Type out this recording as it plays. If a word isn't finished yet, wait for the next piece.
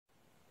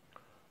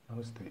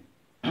Namaste.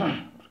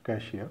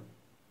 Prakash here.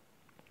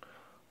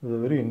 There's a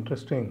very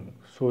interesting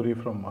story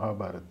from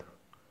Mahabharata,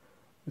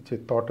 which I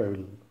thought I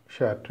will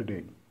share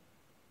today.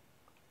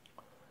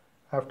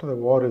 After the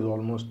war is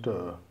almost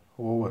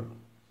over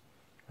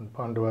and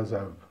Pandavas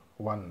have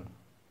won,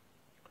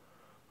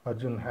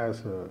 Arjun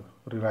has a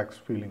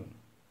relaxed feeling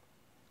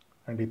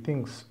and he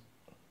thinks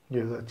he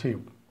has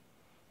achieved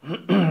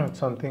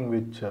something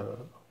which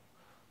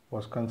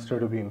was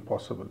considered to be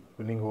impossible,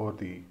 winning over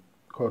the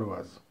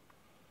Kauravas.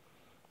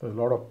 There's a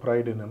lot of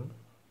pride in him,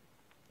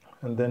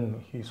 and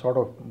then he sort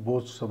of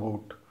boasts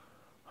about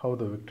how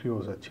the victory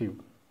was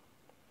achieved.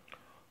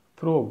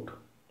 Throughout,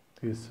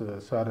 his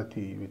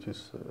Sarathi, which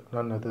is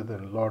none other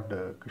than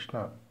Lord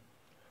Krishna,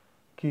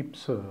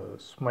 keeps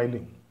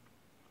smiling.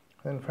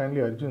 And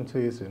finally Arjun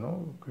says,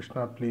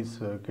 Krishna, please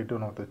get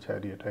down off the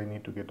chariot, I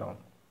need to get down.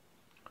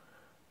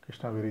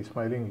 Krishna very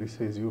smilingly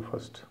says, you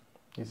first.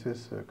 He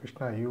says,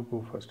 Krishna, you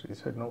go first. He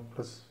said, no,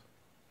 plus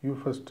you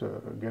first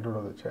get out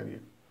of the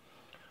chariot.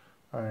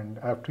 And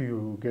after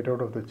you get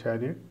out of the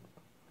chariot,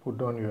 put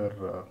down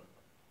your,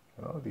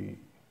 the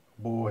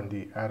bow and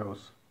the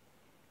arrows.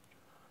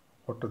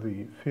 What are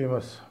the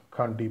famous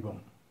Kandibam?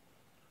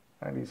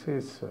 And he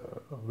says,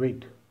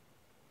 wait.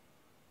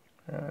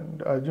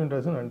 And Arjun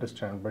doesn't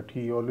understand, but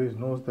he always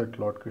knows that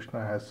Lord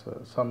Krishna has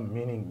some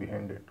meaning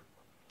behind it.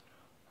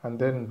 And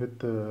then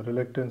with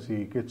reluctance,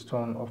 he gets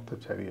down off the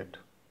chariot.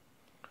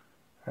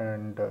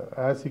 And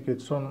as he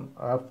gets down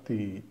off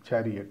the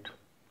chariot,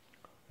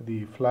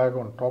 the flag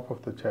on top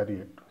of the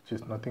chariot, which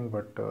is nothing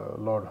but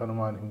Lord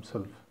Hanuman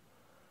himself,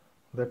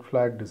 that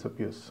flag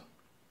disappears.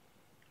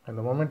 And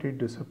the moment it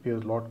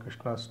disappears, Lord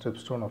Krishna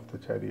steps down off the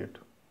chariot.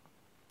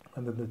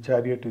 And then the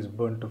chariot is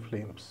burnt to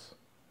flames.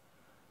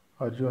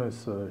 Arjuna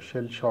is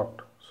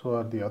shell-shocked, so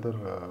are the other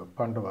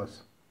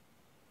Pandavas.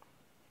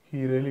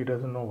 He really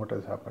doesn't know what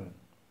has happened.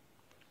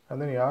 And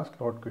then he asks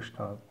Lord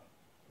Krishna,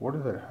 what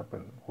has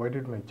happened? Why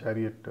did my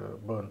chariot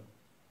burn?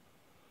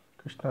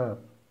 Krishna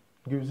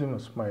gives him a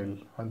smile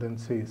and then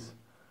says,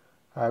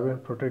 I have been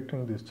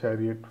protecting this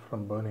chariot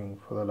from burning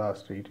for the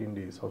last 18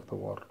 days of the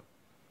war.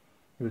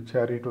 Your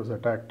chariot was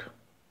attacked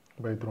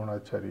by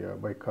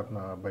Dronacharya, by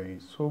Karna, by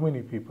so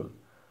many people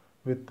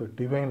with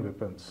divine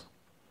weapons.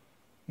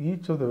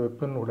 Each of the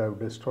weapon would have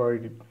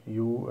destroyed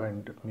you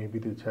and maybe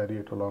the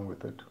chariot along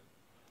with it.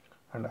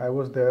 And I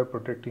was there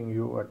protecting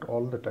you at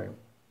all the time.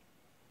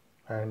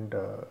 And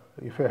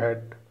if I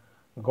had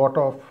got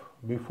off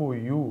before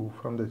you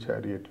from the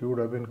chariot, you would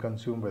have been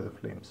consumed by the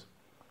flames.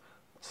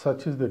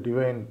 Such is the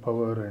divine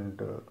power and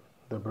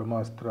the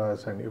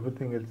Brahmastras and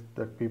everything else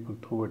that people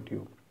threw at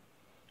you,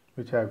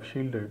 which I have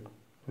shielded,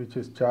 which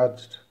is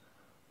charged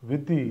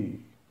with the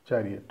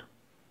chariot,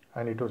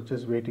 and it was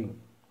just waiting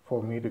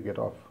for me to get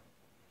off.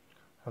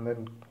 And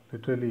then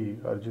literally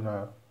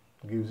Arjuna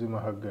gives him a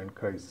hug and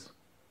cries,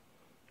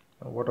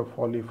 what a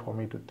folly for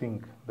me to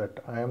think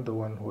that I am the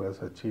one who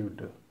has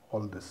achieved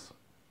all this.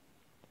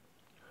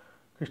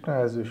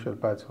 Krishna, as usual,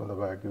 pats him on the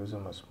back, gives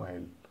him a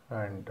smile,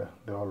 and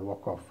they all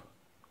walk off.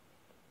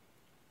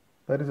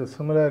 There is a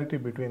similarity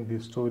between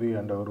this story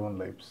and our own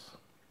lives.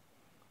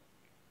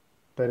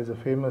 There is a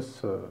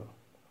famous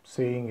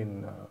saying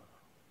in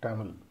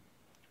Tamil,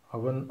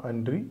 Avan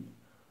Andri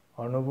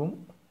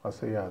Anuvum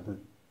Asayadu.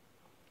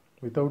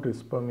 Without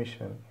his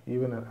permission,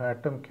 even an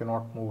atom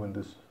cannot move in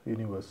this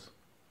universe.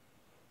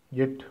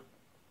 Yet,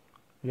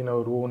 in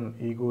our own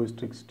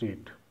egoistic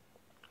state,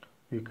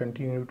 we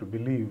continue to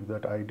believe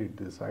that I did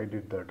this, I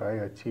did that, I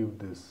achieved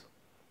this,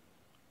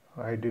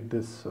 I did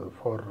this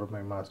for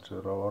my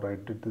master, or I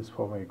did this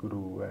for my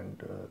guru,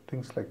 and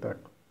things like that.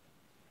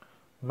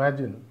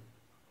 Imagine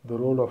the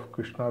role of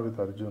Krishna with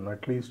Arjuna.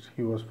 At least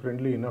he was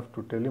friendly enough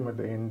to tell him at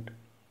the end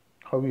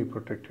how he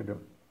protected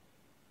him.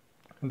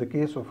 In the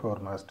case of our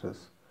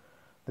masters,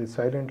 they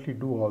silently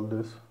do all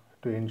this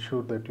to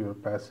ensure that your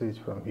passage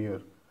from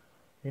here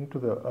into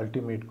the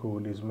ultimate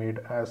goal is made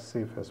as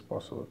safe as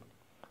possible.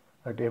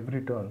 At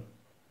every turn,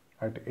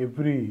 at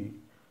every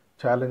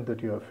challenge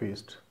that you have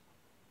faced,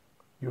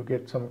 you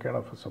get some kind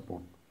of a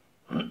support.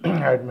 I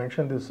had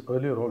mentioned this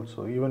earlier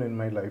also. Even in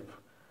my life,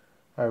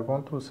 I have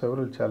gone through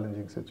several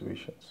challenging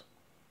situations,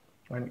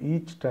 and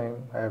each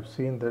time I have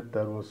seen that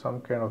there was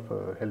some kind of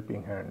a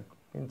helping hand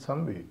in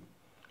some way.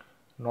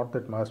 Not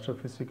that master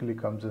physically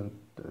comes and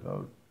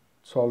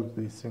solves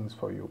these things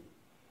for you.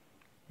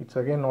 It's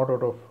again not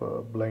out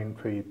of blind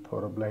faith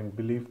or a blind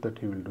belief that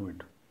he will do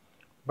it.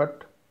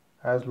 But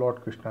as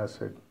Lord Krishna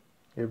said,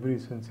 every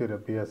sincere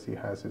abhyasi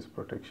has his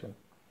protection.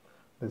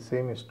 The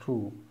same is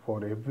true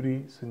for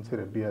every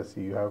sincere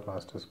abhyasi, you have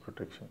master's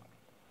protection.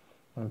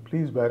 And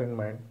please bear in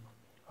mind,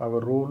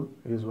 our role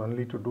is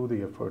only to do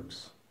the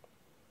efforts.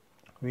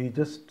 We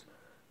just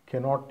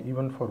cannot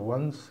even for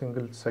one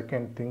single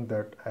second think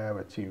that I have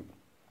achieved.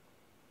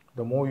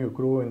 The more you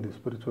grow in the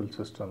spiritual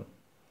system,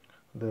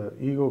 the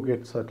ego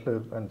gets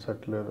subtler and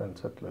subtler and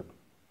subtler.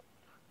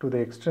 To the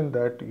extent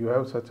that you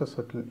have such a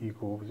subtle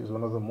ego, which is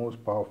one of the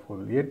most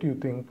powerful, yet you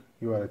think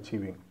you are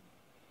achieving.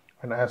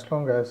 And as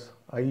long as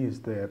I is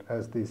there,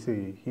 as they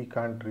say, he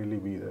can't really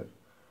be there.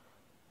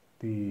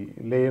 The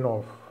lane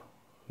of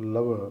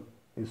lover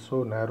is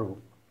so narrow,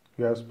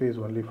 you have space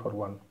only for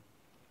one.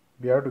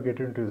 We have to get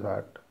into his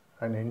heart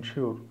and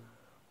ensure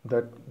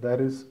that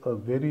there is a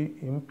very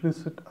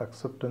implicit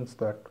acceptance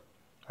that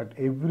at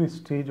every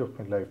stage of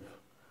my life,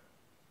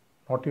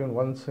 not even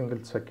one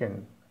single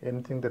second,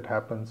 anything that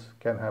happens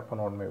can happen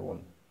on my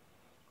own.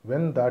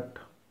 When that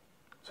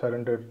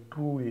surrender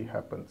truly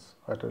happens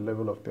at a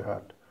level of the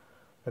heart,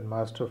 when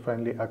Master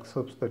finally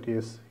accepts that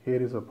yes,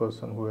 here is a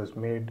person who has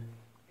made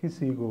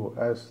his ego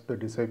as the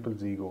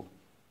disciple's ego,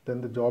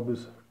 then the job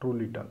is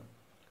truly done.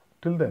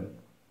 Till then,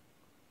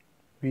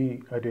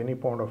 we at any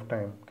point of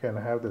time can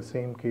have the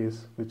same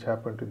case which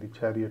happened to the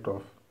chariot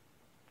of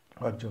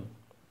Arjun.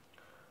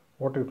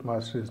 What if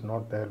Master is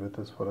not there with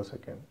us for a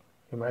second?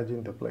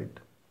 Imagine the plight.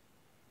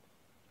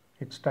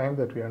 It's time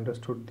that we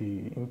understood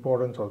the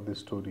importance of this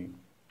story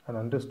and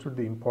understood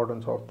the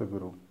importance of the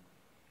Guru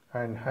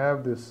and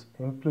have this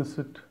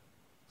implicit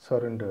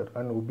surrender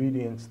and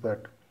obedience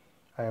that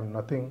I am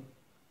nothing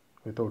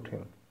without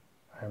him.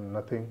 I am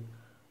nothing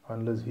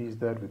unless he is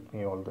there with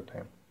me all the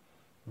time.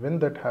 When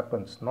that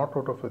happens, not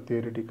out of a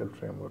theoretical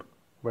framework,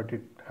 but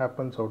it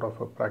happens out of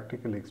a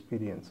practical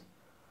experience,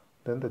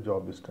 then the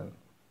job is done.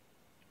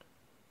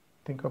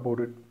 Think about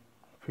it,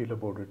 feel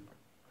about it.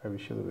 I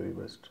wish you the very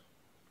best.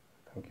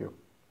 Thank you.